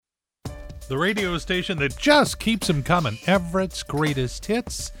the radio station that just keeps them coming. Everett's Greatest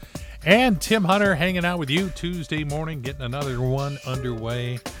Hits. And Tim Hunter hanging out with you Tuesday morning, getting another one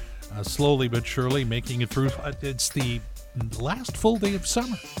underway, slowly but surely making it through. It's the last full day of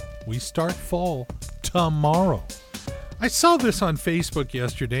summer. We start fall tomorrow. I saw this on Facebook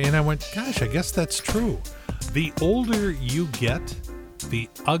yesterday and I went, gosh, I guess that's true. The older you get, the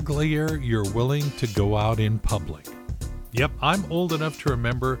uglier you're willing to go out in public. Yep, I'm old enough to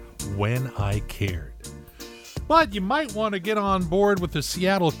remember when I cared. But you might want to get on board with the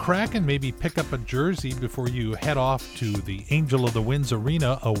Seattle Kraken, maybe pick up a jersey before you head off to the Angel of the Winds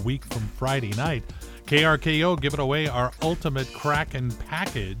Arena a week from Friday night. KRKO giving away our ultimate Kraken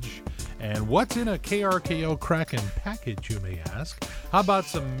package. And what's in a KRKO Kraken package, you may ask? How about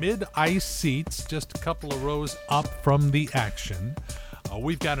some mid-ice seats, just a couple of rows up from the action?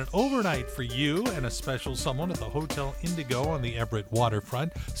 We've got an overnight for you and a special someone at the Hotel Indigo on the Everett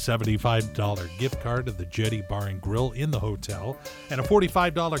waterfront, $75 gift card to the Jetty Bar and Grill in the hotel, and a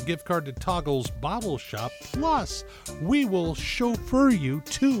 $45 gift card to Toggle's Bottle Shop. Plus, we will chauffeur you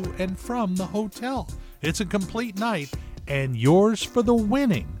to and from the hotel. It's a complete night and yours for the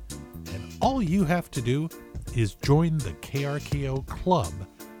winning. And all you have to do is join the KRKO Club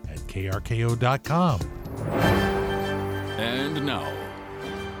at krko.com. And now,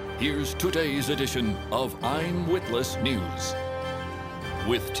 here's today's edition of I'm Witless News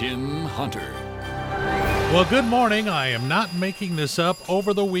with Tim Hunter. Well, good morning. I am not making this up.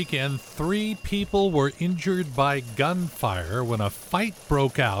 Over the weekend, 3 people were injured by gunfire when a fight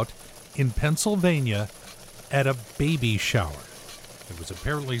broke out in Pennsylvania at a baby shower. There was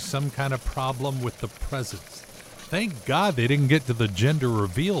apparently some kind of problem with the presents. Thank God they didn't get to the gender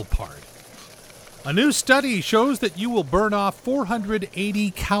reveal part. A new study shows that you will burn off 480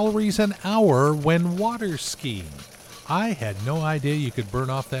 calories an hour when water skiing. I had no idea you could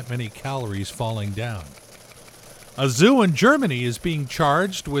burn off that many calories falling down. A zoo in Germany is being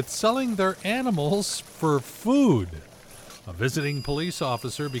charged with selling their animals for food. A visiting police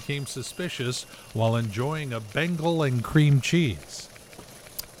officer became suspicious while enjoying a Bengal and cream cheese.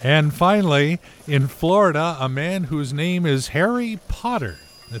 And finally, in Florida, a man whose name is Harry Potter,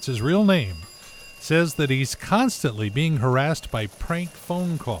 that's his real name, says that he's constantly being harassed by prank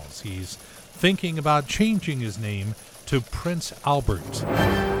phone calls. He's thinking about changing his name to Prince Albert.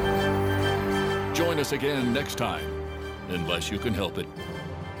 Join us again next time, unless you can help it,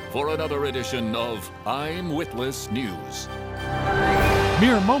 for another edition of I'm Witless News.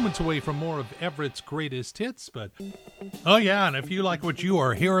 Mere moments away from more of Everett's Greatest Hits, but oh yeah, and if you like what you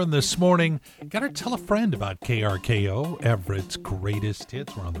are hearing this morning, gotta tell a friend about KRKO, Everett's Greatest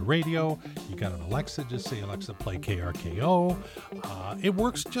Hits. We're on the radio. You got an Alexa, just say, Alexa, play KRKO. It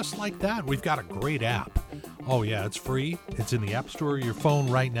works just like that. We've got a great app. Oh yeah, it's free. It's in the App Store of your phone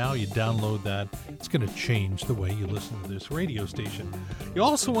right now. You download that. It's going to change the way you listen to this radio station. You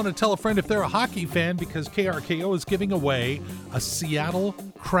also want to tell a friend if they're a hockey fan, because KRKO is giving away a Seattle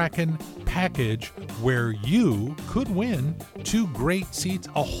Kraken package where you could win 2 great seats,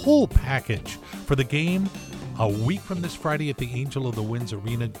 a whole package for the game a week from this Friday at the Angel of the Winds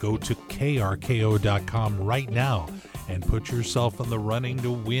Arena. Go to krko.com right now and put yourself in the running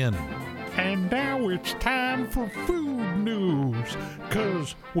to win. And now it's time for food news,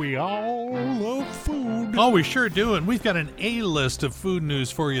 'cause we all love food. Oh, we sure do, and we've got an A-list of food news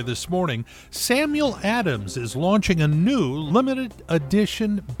for you this morning. Samuel Adams is launching a new limited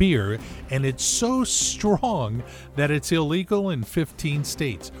edition beer, and it's so strong that it's illegal in 15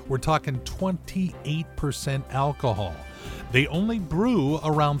 states. We're talking 28% alcohol. They only brew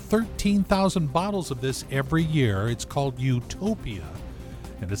around 13,000 bottles of this every year. It's called Utopia.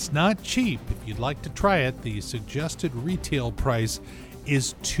 And it's not cheap. If you'd like to try it, the suggested retail price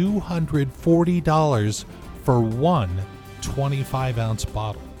is $240 for one 25-ounce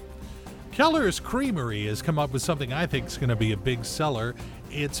bottle. Keller's Creamery has come up with something I think is going to be a big seller.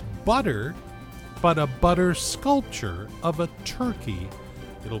 It's butter, but a butter sculpture of a turkey.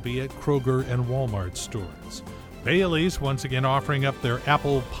 It'll be at Kroger and Walmart stores. Bailey's once again offering up their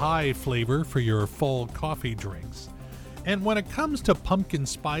apple pie flavor for your fall coffee drinks. And when it comes to pumpkin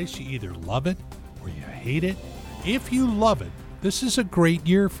spice, you either love it or you hate it. If you love it, this is a great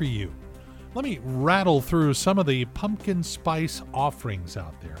year for you. Let me rattle through some of the pumpkin spice offerings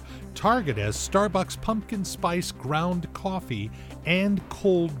out there. Target has Starbucks pumpkin spice ground coffee and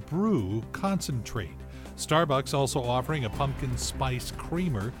cold brew concentrate. Starbucks also offering a pumpkin spice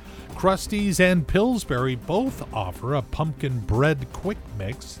creamer. Krusty's and Pillsbury both offer a pumpkin bread quick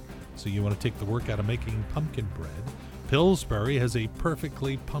mix, so you want to take the work out of making pumpkin bread. Pillsbury has a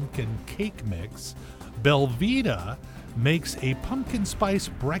perfectly pumpkin cake mix. Belvita makes a pumpkin spice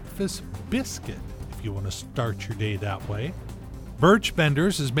breakfast biscuit if you want to start your day that way. Birch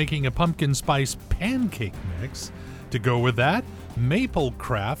Benders is making a pumpkin spice pancake mix. To go with that, Maple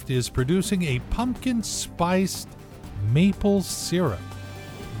Craft is producing a pumpkin spiced maple syrup.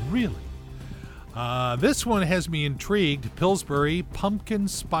 Really? This one has me intrigued. Pillsbury pumpkin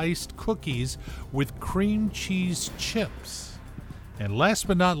spiced cookies with cream cheese chips. And last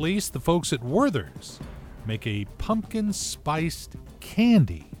but not least, the folks at Werther's make a pumpkin spiced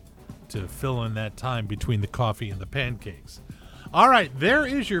candy to fill in that time between the coffee and the pancakes. All right, there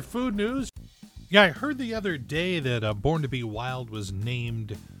is your food news. Yeah, I heard the other day that Born to Be Wild was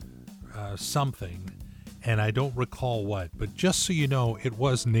named something, and I don't recall what, but just so you know, it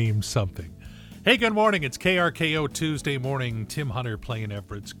was named something. Hey, good morning. It's KRKO Tuesday morning. Tim Hunter playing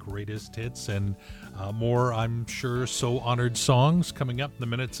Everett's greatest hits and more, I'm sure, so honored songs coming up in the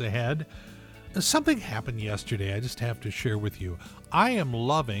minutes ahead. Something happened yesterday I just have to share with you. I am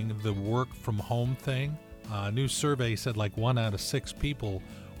loving the work from home thing. A new survey said like 1 out of 6 people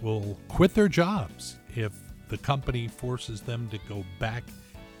will quit their jobs if the company forces them to go back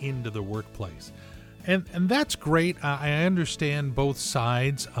into the workplace. And that's great. I understand both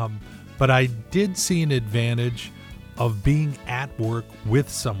sides, but I did see an advantage of being at work with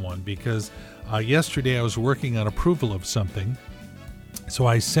someone because yesterday I was working on approval of something. So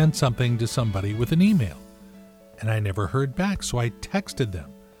I sent something to somebody with an email and I never heard back. So I texted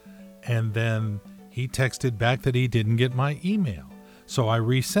them and then he texted back that he didn't get my email. So I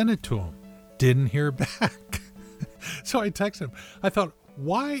resent it to him. Didn't hear back. So I texted him. I thought,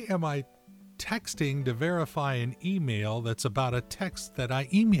 why am I texting to verify an email that's about a text that I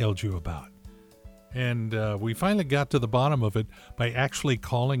emailed you about? And we finally got to the bottom of it by actually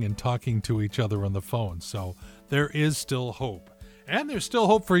calling and talking to each other on the phone. So there is still hope. And there's still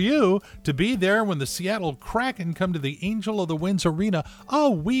hope for you to be there when the Seattle Kraken come to the Angel of the Winds Arena a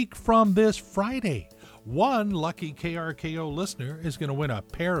week from this Friday. One lucky KRKO listener is going to win a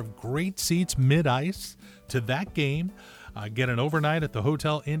pair of great seats mid-ice to that game. Get an overnight at the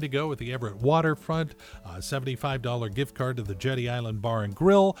Hotel Indigo at the Everett Waterfront, $75 gift card to the Jetty Island Bar and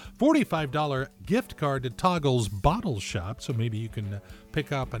Grill, $45 gift card to Toggle's Bottle Shop, so maybe you can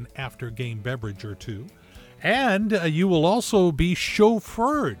pick up an after-game beverage or two. And you will also be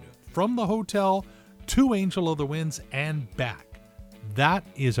chauffeured from the hotel to Angel of the Winds and back. That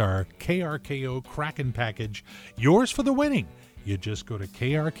is our KRKO Kraken package, yours for the winning. You just go to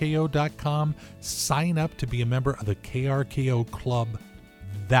krko.com, sign up to be a member of the KRKO Club.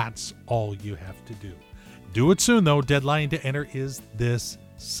 That's all you have to do. Do it soon, though. Deadline to enter is this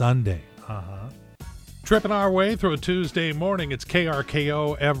Sunday. Tripping our way through a Tuesday morning, it's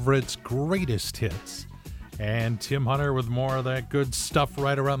KRKO Everett's greatest hits. And Tim Hunter with more of that good stuff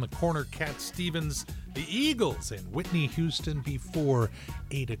right around the corner. Cat Stevens, the Eagles, and Whitney Houston before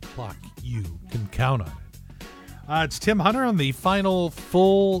 8 o'clock. You can count on it. It's Tim Hunter on the final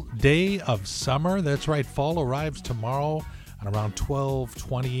full day of summer. That's right, fall arrives tomorrow at around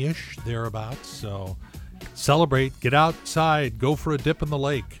 12:20-ish, thereabouts. So celebrate, get outside, go for a dip in the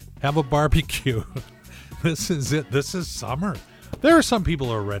lake, have a barbecue. This is it. This is summer. There are some people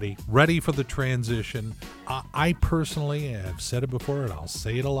who are ready for the transition. I personally have said it before, and I'll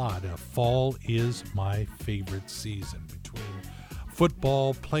say it a lot. Fall is my favorite season between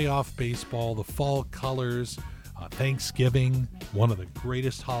football, playoff baseball, the fall colors, Thanksgiving, one of the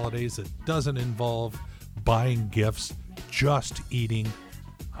greatest holidays that doesn't involve buying gifts, just eating.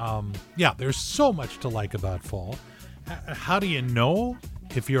 There's so much to like about fall. How do you know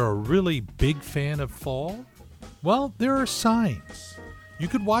if you're a really big fan of fall? Well, there are signs. You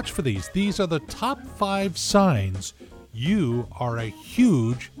could watch for these. These are the top 5 signs you are a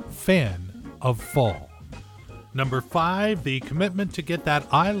huge fan of fall. Number 5, the commitment to get that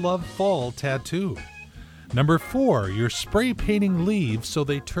I love fall tattoo. Number 4, you're spray painting leaves so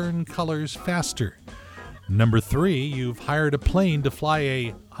they turn colors faster. Number 3, you've hired a plane to fly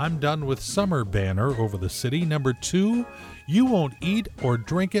a I'm done with summer banner over the city. Number 2, you won't eat or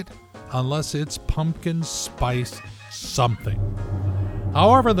drink it unless it's pumpkin spice something.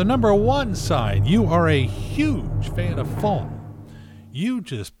 However, the number 1 sign you are a huge fan of fall. You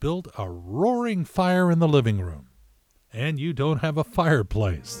just built a roaring fire in the living room, and you don't have a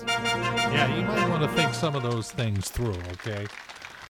fireplace. Yeah, you might want to think some of those things through, okay?